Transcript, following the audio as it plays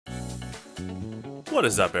What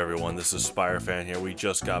is up, everyone? This is SpireFan here. We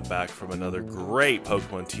just got back from another great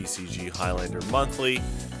Pokemon TCG Highlander monthly.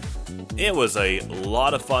 It was a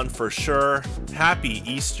lot of fun for sure. Happy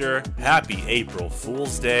Easter, happy April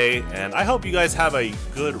Fool's Day, and I hope you guys have a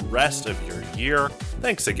good rest of your year.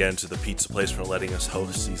 Thanks again to the pizza place for letting us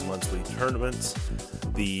host these monthly tournaments.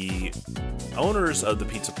 The owners of the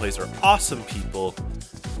pizza place are awesome people,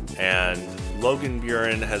 and Logan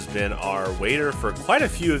Buren has been our waiter for quite a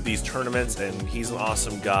few of these tournaments, and he's an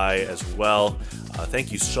awesome guy as well.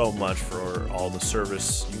 Thank you so much for all the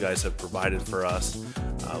service you guys have provided for us.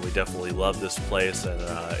 We definitely love this place, and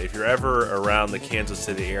if you're ever around the Kansas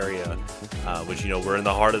City area, which, you know, we're in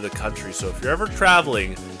the heart of the country, so if you're ever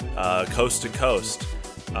traveling coast to coast,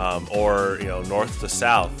 or, you know, north to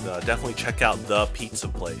south, definitely check out the pizza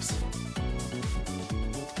place.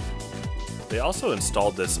 They also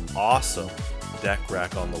installed this awesome deck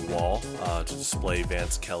rack on the wall to display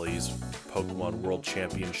Vance Kelly's Pokemon World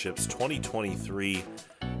Championships 2023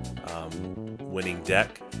 winning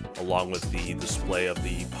deck, along with the display of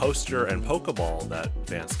the poster and Pokeball that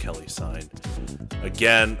Vance Kelly signed.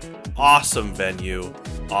 Again, awesome venue,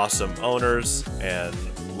 awesome owners, and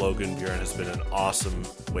Logan Buren has been an awesome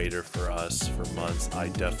waiter for us for months. I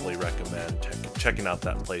definitely recommend checking out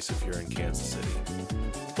that place if you're in Kansas City.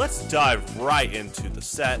 Let's dive right into the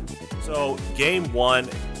set. So, game one,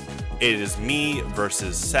 it is me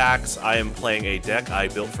versus Sax. I am playing a deck I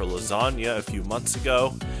built for Lasagna a few months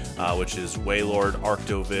ago, which is Wailord,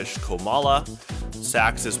 Arctovish, Komala.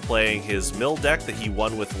 Sax is playing his mill deck that he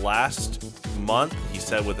won with last month, he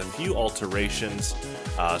said, with a few alterations.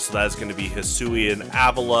 So that is going to be Hisuian,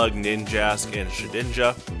 Avalugg, Ninjask, and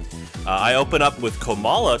Shedinja. I open up with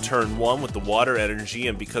Komala turn 1 with the water energy,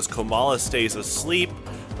 and because Komala stays asleep,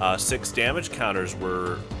 6 damage counters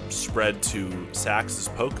were spread to Sax's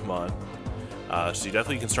Pokemon. So you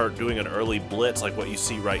definitely can start doing an early blitz like what you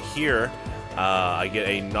see right here. I get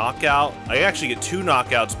a knockout. I actually get 2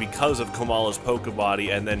 knockouts because of Komala's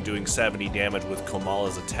Pokebody, and then doing 70 damage with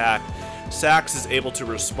Komala's attack. Sax is able to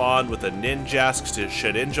respond with a Ninjask to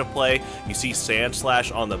Shedinja play. You see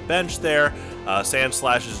Sandslash on the bench there.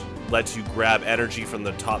 Sandslash lets you grab energy from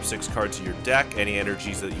the top 6 cards of your deck, any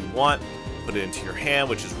energies that you want, put it into your hand,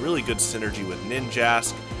 which is really good synergy with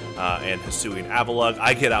Ninjask and Hisuian Avalugg.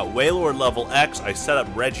 I get out Wailord level X. I set up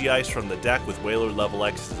Regice from the deck with Wailord level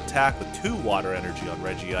X's attack with 2 water energy on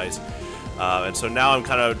Regice. And so now I'm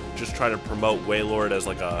kind of just trying to promote Wailord as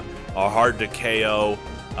like a hard to KO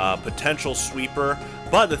potential sweeper.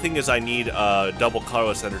 But the thing is, I need double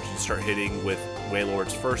colorless energy to start hitting with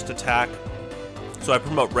Wailord's first attack. So I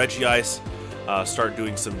promote Regice, start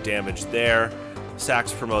doing some damage there.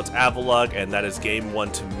 Sax promotes Avalugg, and that is game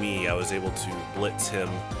 1 to me. I was able to blitz him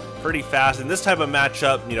pretty fast. In this type of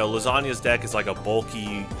matchup, you know, Lasagna's deck is like a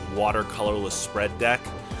bulky, water colorless spread deck.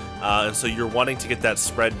 And so you're wanting to get that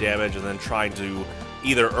spread damage and then trying to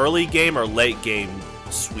either early game or late game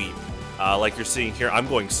sweep. Like you're seeing here, I'm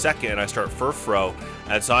going second and I start Furfrou,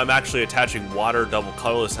 and so I'm actually attaching water double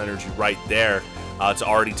colorless energy right there to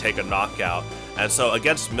already take a knockout. And so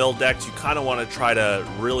against mill decks, you kind of want to try to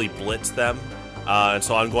really blitz them. And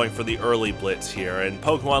so I'm going for the early blitz here. And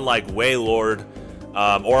Pokemon like Wailord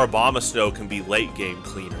or Abomasnow can be late game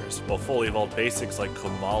cleaners, while fully evolved basics like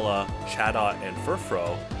Komala, Chatot, and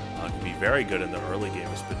Furfrou can be very good in the early game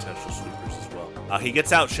as potential sweepers as well. He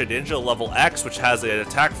gets out Shedinja level X, which has an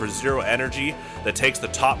attack for 0 energy that takes the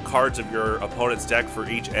top cards of your opponent's deck for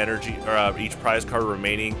each energy or each prize card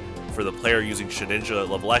remaining for the player using Shedinja at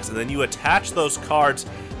level X, and then you attach those cards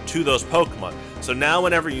to those Pokemon. So now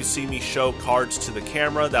whenever you see me show cards to the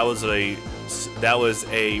camera, that was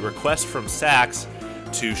a request from Sax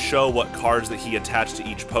to show what cards that he attached to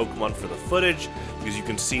each Pokemon for the footage, because you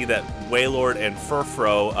can see that Wailord and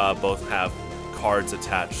Furfrou both have cards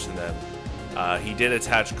attached to them. He did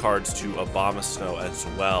attach cards to Abomasnow as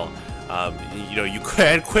well. You know, you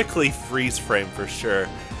can quickly freeze frame for sure.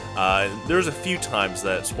 There's a few times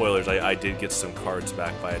that, spoilers, I did get some cards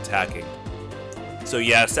back by attacking. So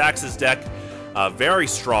yeah, Sax's deck, very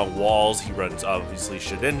strong walls. He runs, obviously,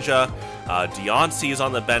 Shedinja. Deontay is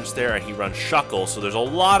on the bench there, and he runs Scuttle. So there's a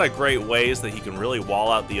lot of great ways that he can really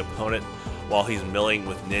wall out the opponent while he's milling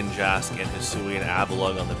with Ninjask and Hisuian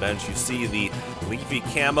Avalugg on the bench. You see the leafy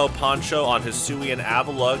camo poncho on Hisuian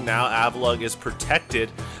Avalugg. Now Avalugg is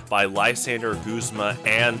protected by Lysander, Guzma,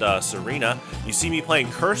 and Serena. You see me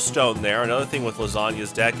playing Curse Stone there. Another thing with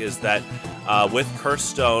Lasagna's deck is that with Curse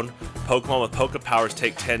Stone, Pokemon with Poke Powers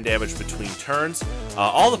take 10 damage between turns.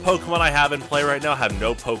 All the Pokemon I have in play right now have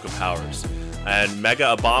no Poke Powers. And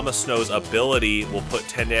Mega Abomasnow's ability will put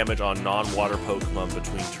 10 damage on non-water Pokemon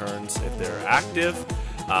between turns if they're active.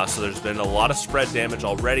 So there's been a lot of spread damage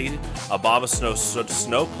already. Abomasnow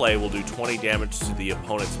Snow Play will do 20 damage to the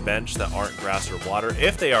opponent's bench that aren't grass or water.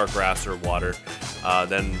 If they are grass or water,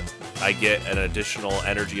 then I get an additional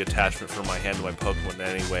energy attachment from my hand to my Pokemon in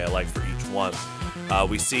any way I like for each one.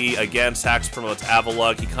 We see, again, Sax promotes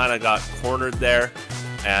Avalugg. He kind of got cornered there,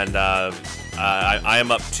 and I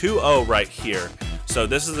am up 2-0 right here. So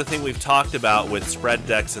this is the thing we've talked about with spread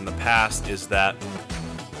decks in the past, is that,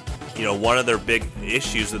 you know, one of their big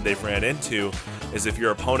issues that they've ran into is if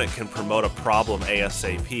your opponent can promote a problem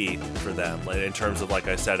ASAP for them, in terms of, like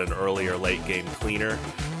I said, an early or late game cleaner.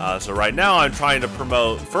 So right now I'm trying to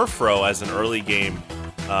promote Furfrou as an early game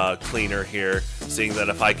cleaner here, seeing that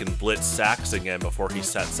if I can blitz Sax again before he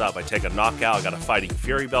sets up, I take a knockout. I got a Fighting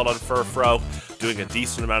Fury Belt on Furfrou, doing a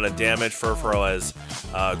decent amount of damage. Furfrou has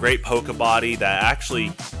a great Poke Body that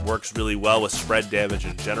actually works really well with spread damage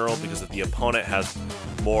in general, because if the opponent has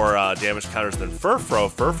more damage counters than Furfrou,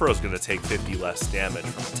 Furfrou is going to take 50 less damage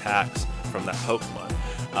from attacks from that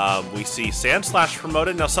Pokemon. We see Sand Slash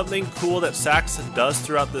promoted. Now, something cool that Sax does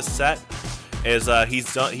throughout this set is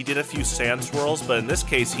he did a few Sand Swirls, but in this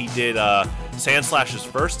case he did Sand Slash's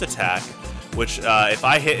first attack, which if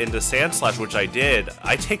I hit into Sand Slash, which I did,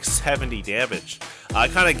 I take 70 damage. I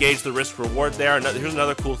kind of gauge the risk reward there. Here's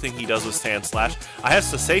another cool thing he does with Sand Slash. I have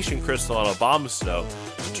Cessation Crystal on Abomasnow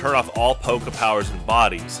to turn off all Poke Powers and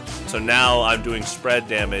bodies. So now I'm doing spread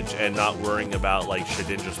damage and not worrying about like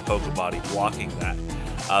Shedinja's Poke Body blocking that.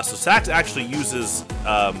 So Sax actually uses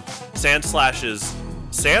Sand Slash's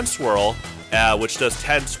Sand Swirl, which does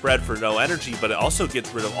 10 spread for no energy, but it also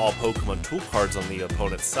gets rid of all Pokemon tool cards on the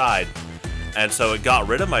opponent's side. And so it got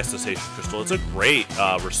rid of my Cessation Crystal. It's a great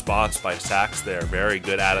response by Sax there. Very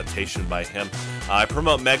good adaptation by him. I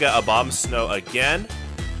promote Mega Abomasnow again.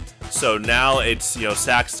 So now it's, you know,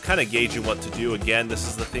 Sax kind of gauging what to do. Again, this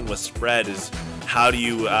is the thing with spread, is how do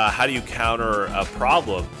you counter a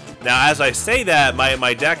problem? Now, as I say that,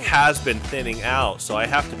 my deck has been thinning out, so I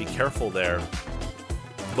have to be careful there.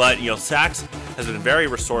 But, you know, Sax has been very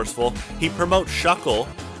resourceful. He promotes Scuttle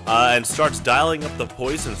and starts dialing up the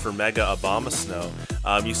poison for Mega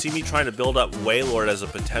Abomasnow. You see me trying to build up Wailord as a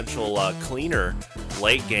potential cleaner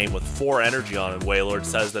late game with 4 energy on him. Wailord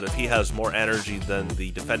says that if he has more energy than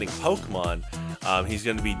the defending Pokemon, he's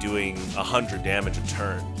going to be doing 100 damage a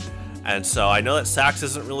turn. And so I know that Sax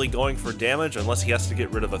isn't really going for damage unless he has to get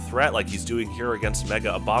rid of a threat like he's doing here against Mega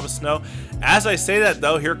Abomasnow. As I say that,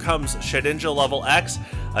 though, here comes Shedinja level X,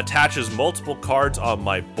 attaches multiple cards on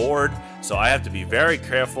my board, so I have to be very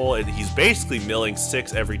careful. He's basically milling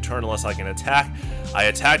 6 every turn unless I can attack. I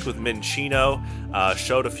attacked with Minccino,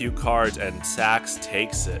 showed a few cards, and Sax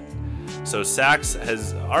takes it. So Sax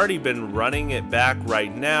has already been running it back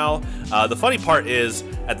right now. The funny part is,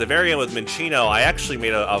 at the very end with Minccino, I actually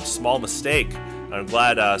made a small mistake. I'm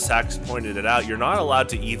glad Sax pointed it out. You're not allowed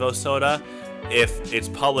to Evo Soda if it's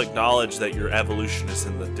public knowledge that your evolution is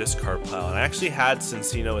in the discard pile. And I actually had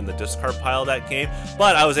Cinccino in the discard pile that game,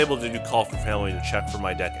 but I was able to do Call for Family to check for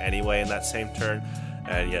my deck anyway in that same turn.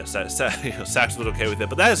 And yes, Sax was okay with it,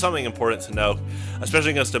 but that is something important to know,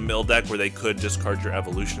 especially against a mill deck where they could discard your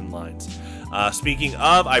evolution lines. Speaking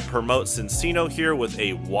of, I promote Cinccino here with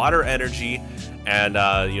a water energy, and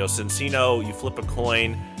you know, Cinccino, you flip a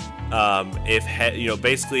coin.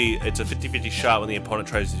 Basically it's a 50-50 shot when the opponent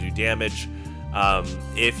tries to do damage.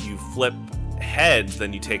 If you flip heads,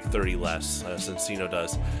 then you take 30 less. Cinccino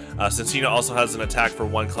does. Cinccino also has an attack for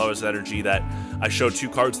 1 colorless energy that I show 2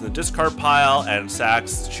 cards in the discard pile, and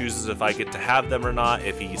Sax chooses if I get to have them or not.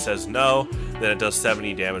 If he says no, then it does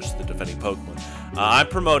 70 damage to the defending Pokemon. I'm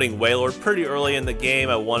promoting Wailord pretty early in the game.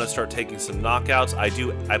 I want to start taking some knockouts.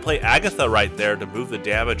 I play Agatha right there to move the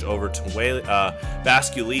damage over to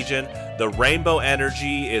Basculegion. The Rainbow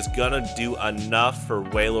Energy is gonna do enough for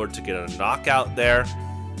Wailord to get a knockout there.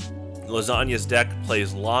 Lasagna's deck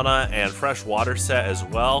plays Lana and Fresh Water Set as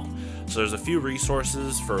well, so there's a few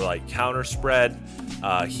resources for like counter spread,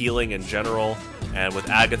 healing in general, and with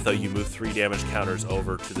Agatha you move 3 damage counters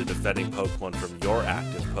over to the defending Pokemon from your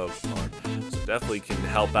active Pokemon, so definitely can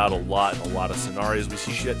help out a lot in a lot of scenarios. We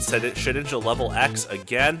see Shedinja level X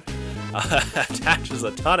again, attaches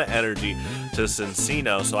a ton of energy to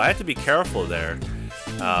Cinccino, so I have to be careful there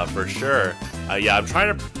for sure. Yeah, I'm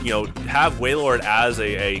trying to, you know, have Wailord as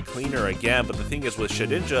a cleaner again, but the thing is with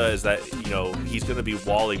Shedinja is that, you know, he's going to be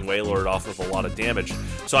walling Wailord off with a lot of damage.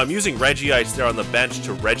 So I'm using Regice there on the bench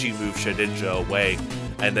to Regi move Shedinja away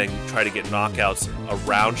and then try to get knockouts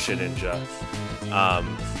around Shedinja.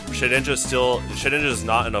 Shedinja is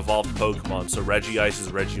not an evolved Pokemon, so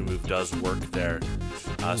Regice's Regi move does work there.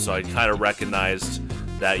 So I kind of recognized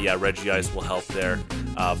that, yeah, Regice will help there.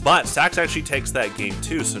 But Sax actually takes that game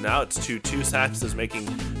too, so now it's 2-2. Sax is making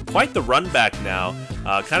quite the run back now,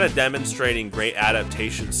 kind of demonstrating great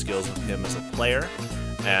adaptation skills with him as a player.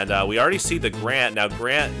 And we already see the Grant. Now,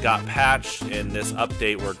 Grant got patched in this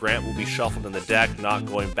update where Grant will be shuffled in the deck, not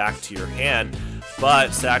going back to your hand.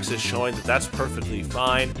 But Sax is showing that that's perfectly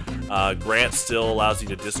fine. Grant still allows you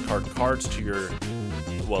to discard cards to your,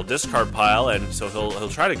 well, discard pile, and so he'll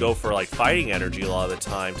try to go for like fighting energy a lot of the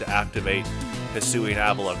time to activate Hisuian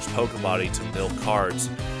Avalanche Pokebody to mill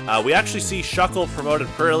cards. We actually see Scuttle promoted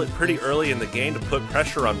pretty early in the game to put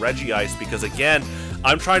pressure on Regice because, again,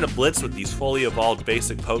 I'm trying to blitz with these fully evolved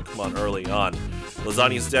basic Pokemon early on.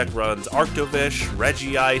 Lasagna's deck runs Arctovish,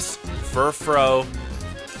 Regice, Furfrou,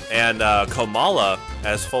 and Komala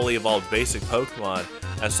as fully evolved basic Pokemon.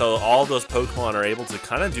 And so all those Pokemon are able to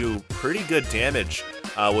kind of do pretty good damage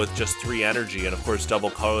with just 3 energy. And of course, double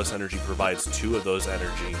colorless energy provides 2 of those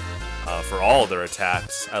energy for all of their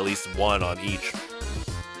attacks, at least 1 on each.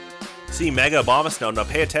 See Mega Abomasnow. Now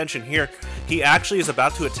pay attention here. He actually is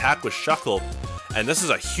about to attack with Scuttle. And this is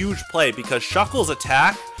a huge play because Shuckle's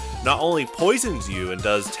attack not only poisons you and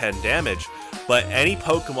does 10 damage, but any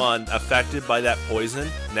Pokemon affected by that poison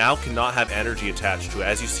now cannot have energy attached to it.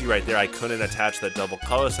 As you see right there, I couldn't attach that double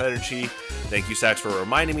colorless energy. Thank you, Sax, for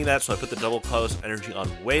reminding me that, so I put the double colorless energy on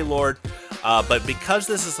Wailord. But because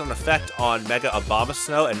this is an effect on Mega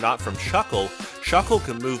Abomasnow and not from Scuttle, Scuttle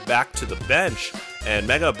can move back to the bench, and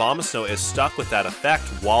Mega Abomasnow is stuck with that effect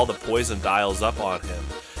while the poison dials up on him.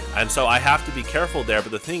 And so I have to be careful there,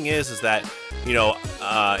 but the thing is that, you know,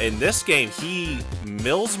 in this game, he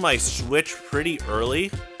mills my switch pretty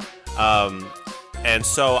early, and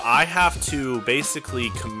so I have to basically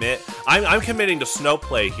commit. I'm committing to Snow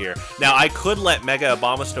Play here. Now, I could let Mega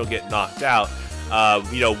Abomasnow get knocked out.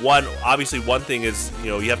 You know, obviously one thing is, you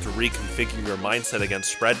know, you have to reconfigure your mindset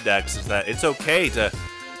against spread decks, is that it's okay to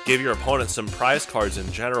give your opponent some prize cards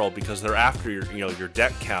in general because they're after your, you know, your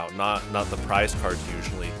deck count, not the prize cards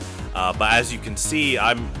usually. But as you can see,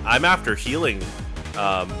 I'm after healing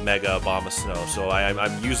Mega Abomasnow, so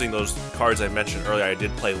I'm using those cards I mentioned earlier. I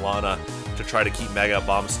did play Lana to try to keep Mega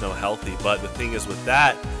Abomasnow healthy, but the thing is with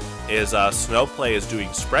that is Snowplay is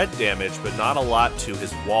doing spread damage, but not a lot to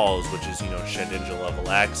his walls, which is, you know, Shedinja level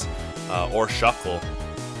X or Scuttle.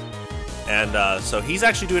 And so he's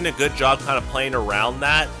actually doing a good job kind of playing around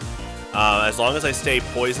that. As long as I stay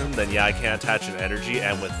poisoned, then yeah, I can't attach an energy,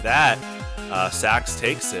 and with that, Sax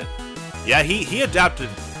takes it. Yeah, he adapted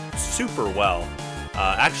super well,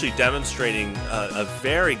 actually demonstrating a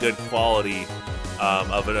very good quality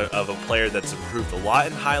of a player that's improved a lot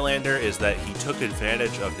in Highlander, is that he took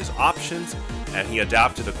advantage of his options and he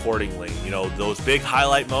adapted accordingly. You know, those big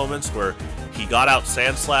highlight moments where he got out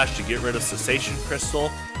Sandslash to get rid of Cessation Crystal,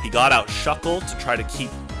 he got out Scuttle to try to keep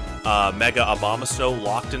Mega Abomasnow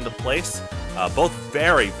locked into place. Both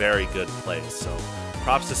very, very good plays. So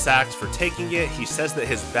props to Sax for taking it. He says that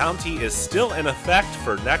his bounty is still in effect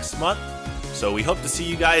for next month. So we hope to see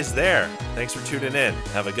you guys there. Thanks for tuning in.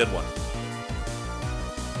 Have a good one.